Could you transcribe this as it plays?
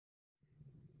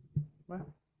What? I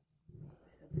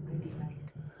said nighty night.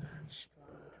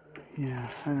 Strong. Yeah,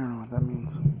 I don't know what that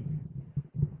means.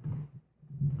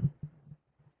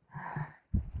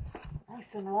 Nice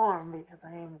and warm because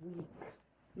I am weak.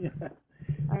 Yeah.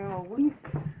 I am a weak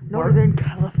Northern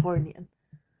Californian.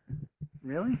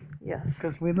 Really? Yes.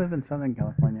 Because we live in Southern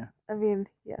California. I mean,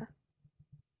 yeah.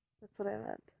 That's what I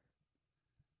meant.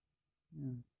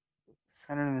 Yeah.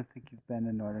 I don't even think you've been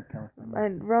in Northern California.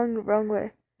 Wrong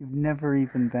way. You've never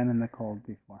even been in the cold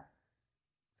before.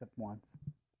 Except once.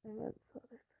 I meant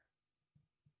Southern.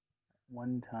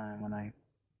 One time when I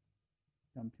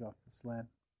jumped you off the sled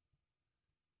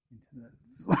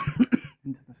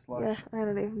into the slush. Yeah, I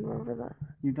don't even remember that.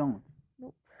 You don't?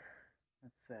 Nope.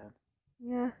 That's sad.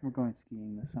 Yeah. We're going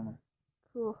skiing this summer.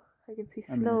 Cool. I can see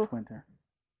I mean, snow. this winter.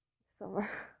 Summer.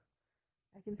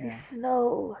 I can see Yeah.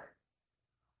 snow.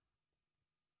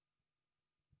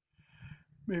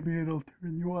 Maybe it'll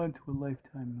turn you on to a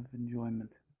lifetime of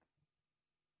enjoyment.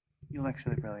 You'll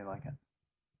actually really like it.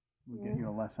 We'll get you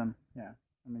a lesson. Yeah.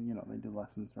 I mean, they do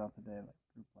lessons throughout the day, like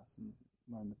group lessons,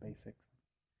 learn the basics,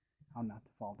 how not to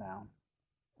fall down.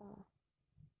 Oh.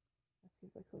 That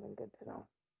seems like something good to know.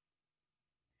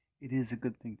 It is a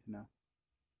good thing to know.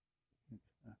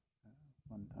 It's a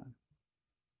fun time.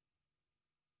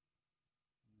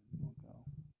 And we'll go.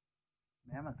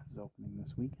 Mammoth is opening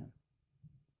this weekend.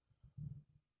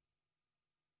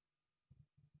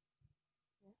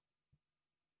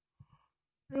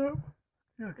 Yeah.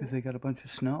 Yeah, because they got a bunch of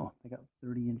snow. They got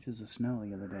 30 inches of snow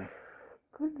the other day.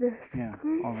 Goodness. Yeah,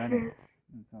 already.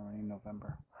 It's already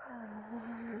November.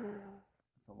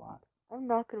 That's a lot. I'm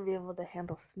not going to be able to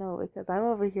handle snow because I'm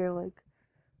over here like,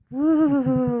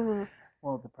 woo,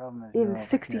 Well, the problem is in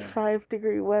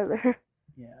 65-degree weather.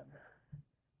 Yeah, but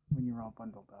when you're all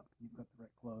bundled up, you've got the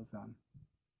right clothes on.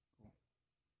 Cool.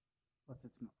 Plus,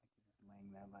 it's not like you're just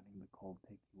laying there letting the cold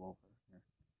take you over. You're,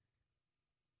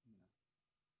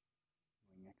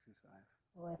 doing exercise.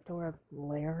 Well, I have to wear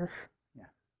layers. Yeah.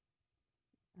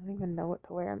 I don't even know what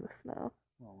to wear in the snow.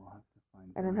 Well, we'll have to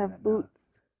find. I don't have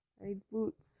boots. I need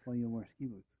boots. Well, you'll wear ski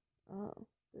boots. Oh,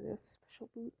 do they have special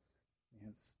boots? They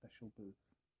have special boots.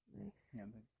 Nice. Yeah,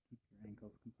 they keep your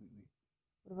ankles completely.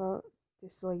 What about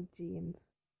just like jeans?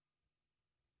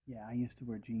 Yeah, I used to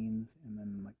wear jeans and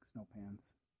then like snow pants,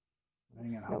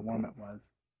 depending on how warm it was.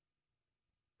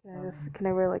 Can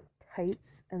I wear like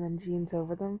tights and then jeans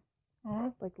over them?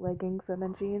 Like leggings and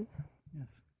then jeans?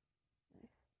 Yes. Nice.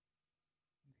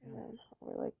 And then I'll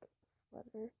wear like a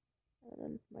sweater and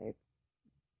then my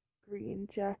green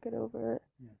jacket over it.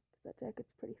 Yeah. Because that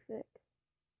jacket's pretty thick.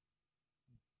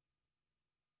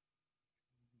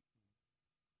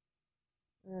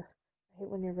 Ugh. I hate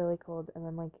when you're really cold and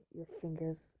then like your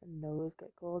fingers and nose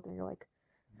get cold and you're like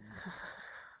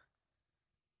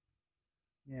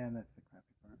Yeah, that's the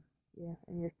crappy part. Yeah,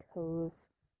 and your toes.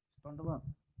 Just bundle up.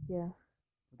 Yeah.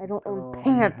 I don't own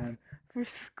pants for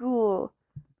school.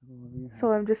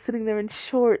 So I'm just sitting there in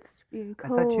shorts being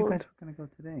cold. I thought you guys were going to go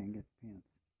today and get pants.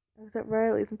 I was at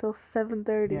Riley's until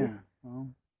 7:30. Yeah, well.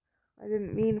 I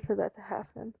didn't mean for that to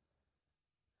happen.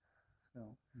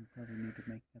 So, you probably need to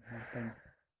make that happen.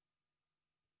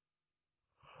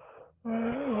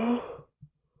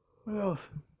 What else?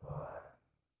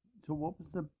 So what was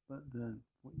the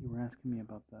what you were asking me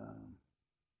about the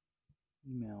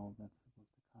email that's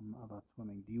supposed to come about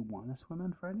swimming? Do you want to swim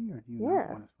on Friday or do you not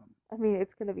want to swim? I mean,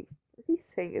 it's going to be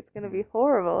freezing. It's going to be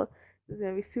horrible. It's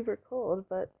going to be super cold,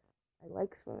 but I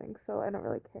like swimming, so I don't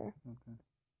really care. Okay.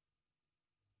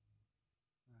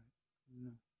 Alright.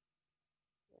 Yeah.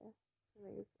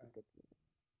 Swimming is a good thing.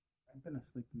 I've been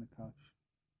asleep on the couch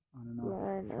on and off. Yeah,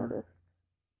 I noticed.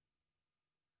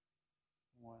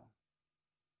 Wow.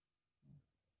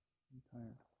 I'm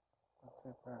tired. Let's say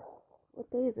a prayer. What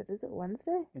day is it? Is it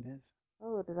Wednesday? It is.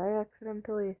 Oh, did I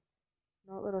accidentally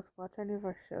not let us watch any of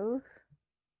our shows?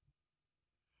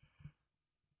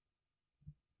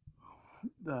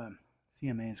 The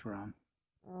CMAs were on.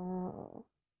 Oh.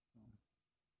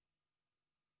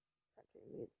 Country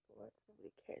Music Awards.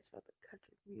 Nobody cares about the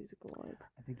Country Music Awards.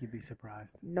 I think you'd be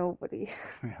surprised. Nobody.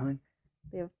 Really?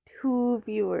 They have 2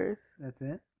 viewers. That's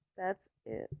it? That's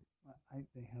it.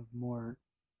 They have more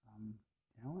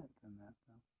talent than that,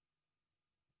 though.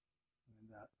 I mean,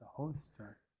 the hosts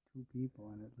are 2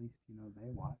 people, and at least,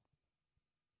 they watch.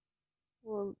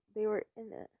 Well, they were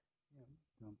in it. Yeah,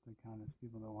 don't they count as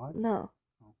people that watch? No.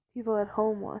 Oh. People at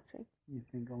home watching. You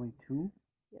think only 2?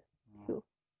 Yes, 2.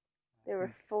 There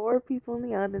were 4 people in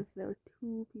the audience, and there were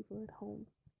 2 people at home.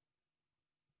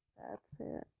 That's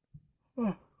it.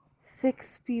 Oh.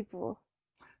 6 people.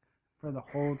 For the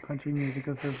whole Country Music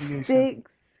Association?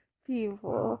 6 people.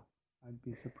 Wow. I'd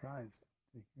be surprised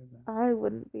to hear that. I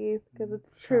wouldn't be because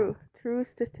it's Shocked. true. True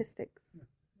statistics.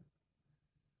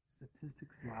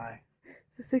 Statistics lie.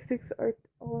 Statistics are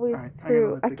always Alright, I'm true.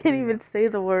 gonna let I the can't kitty even out. say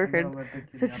the I'm word. gonna let the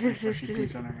kitty out before she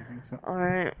pees on everything. So,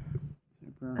 Alright.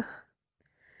 super.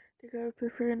 I gotta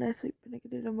prefer a nice sleep when I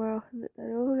get in tomorrow. And I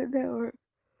don't get that work.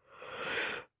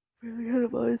 Really got a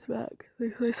bounce back.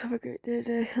 Let's have a great day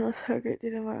today. And let's have a great day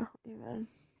tomorrow. Amen.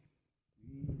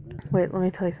 Wait, let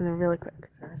me tell you something really quick.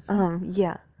 Seriously?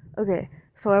 Yeah. Okay.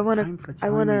 So I wanna. Time for I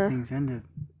telling wanna. me things ended.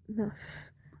 No.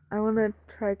 I wanna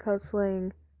try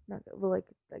cosplaying. Not well, like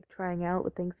trying out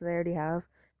with things that I already have,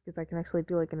 because I can actually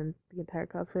do like the entire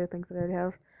cosplay of things that I already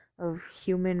have of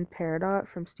Human Peridot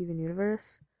from Steven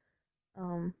Universe.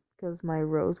 Because my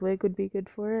rose wig would be good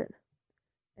for it.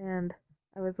 And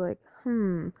I was like,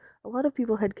 a lot of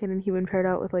people headcanon Human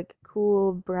Peridot with like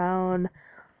cool brown,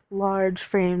 large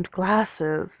framed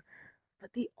glasses.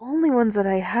 But the only ones that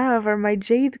I have are my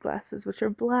jade glasses, which are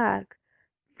black.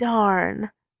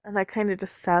 Darn. And I kind of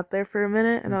just sat there for a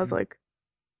minute and I was like,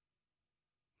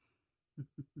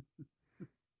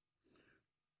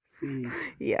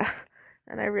 yeah.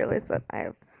 And I realized that I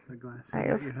have. The glasses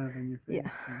that you have in your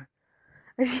face.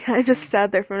 Yeah. I just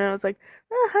sat there for a minute. I was like,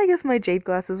 I guess my jade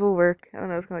glasses will work.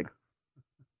 And I was kind of like,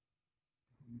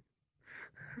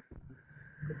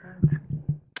 Good night.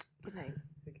 good night.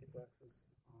 Take your glasses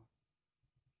off.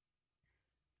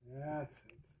 That's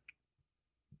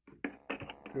it.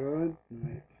 Good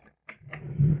night.